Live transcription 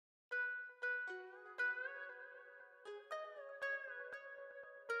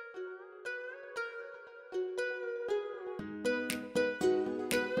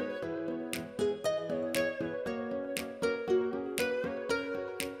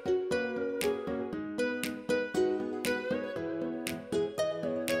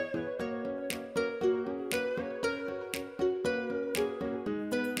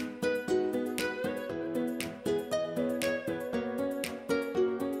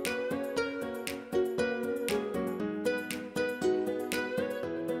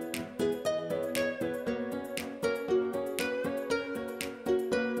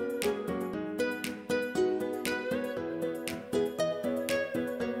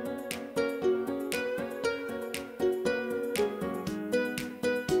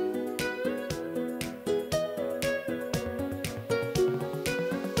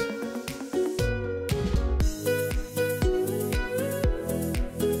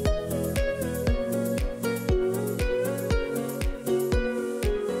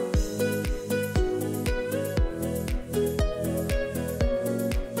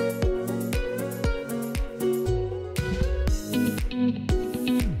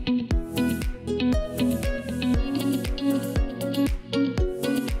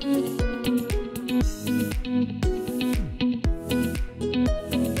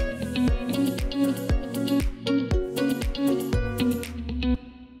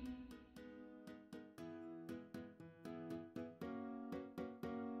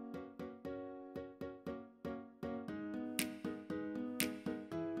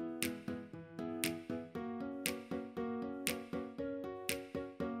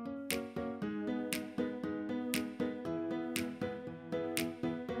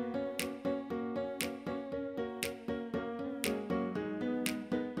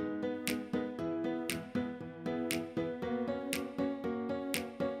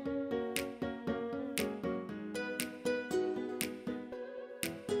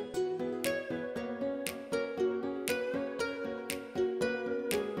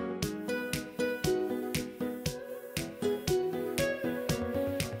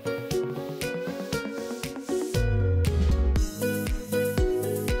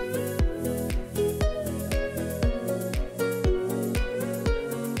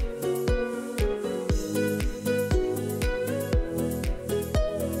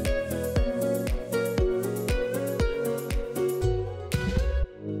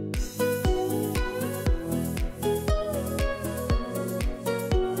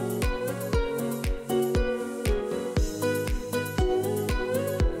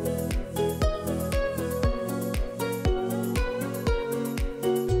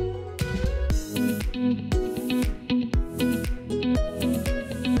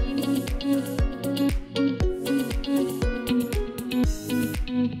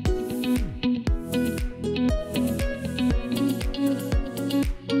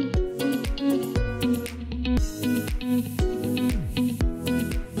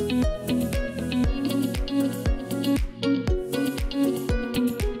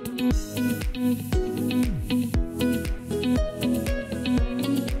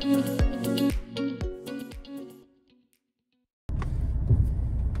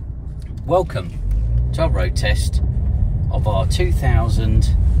Welcome to our road test of our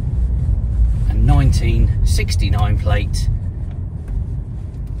 2019 69 plate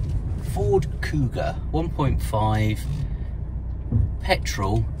Ford Kuga 1.5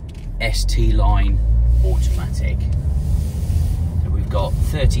 petrol ST line automatic. So we've got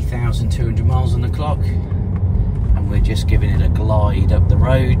 30,200 miles on the clock and we're just giving it a glide up the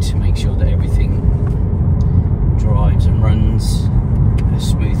road to make sure that everything drives and runs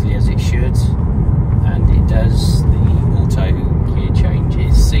as smoothly as it should, and it does. The auto gear change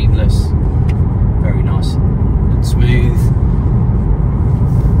is seamless, very nice and smooth.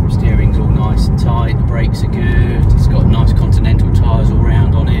 Steering's all nice and tight, the brakes are good, it's got nice Continental tyres all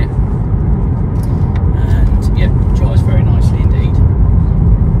round on it, and yeah, drives very nicely indeed.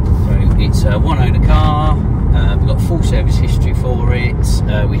 So it's a one owner car, we've got full service history for it,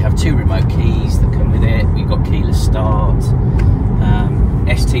 we have 2 remote keys that come with it, we've got keyless start.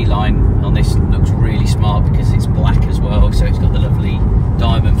 ST line on this looks really smart because it's black as well, so it's got the lovely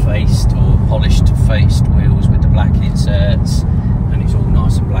diamond faced or polished faced wheels with the black inserts, and it's all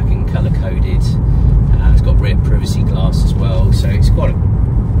nice and black and colour coded. It's got rear privacy glass as well, so it's quite a,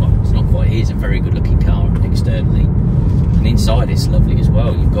 well, it's not quite, it is a very good looking car externally, and inside it's lovely as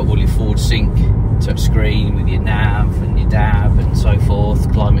well. You've got all your Ford Sync touchscreen with your nav and your DAB and so forth,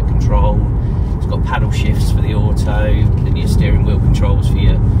 climate control. It's got paddle shifts for the auto, and your steering wheel controls for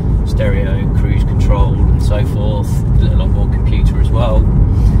your stereo, cruise control and so forth. A little onboard computer as well.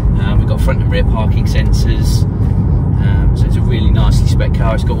 We've got front and rear parking sensors. So it's a really nicely spec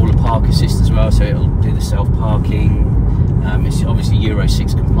car. It's got all the park assist as well, so it'll do the self-parking. It's obviously Euro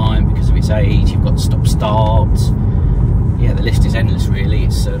 6 compliant because of its age. You've got stop-start. Yeah, the list is endless really.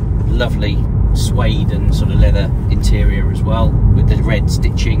 It's a lovely suede and sort of leather interior as well with the red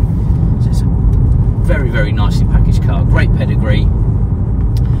stitching. So it's a very nicely packaged car, great pedigree.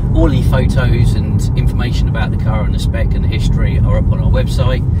 All the photos and information about the car and the spec and the history are up on our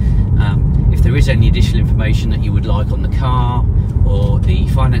website. If there is any additional information that you would like on the car or the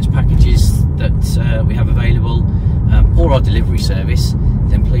finance packages that we have available, or our delivery service,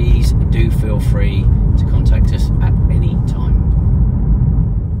 then please do feel free to contact us at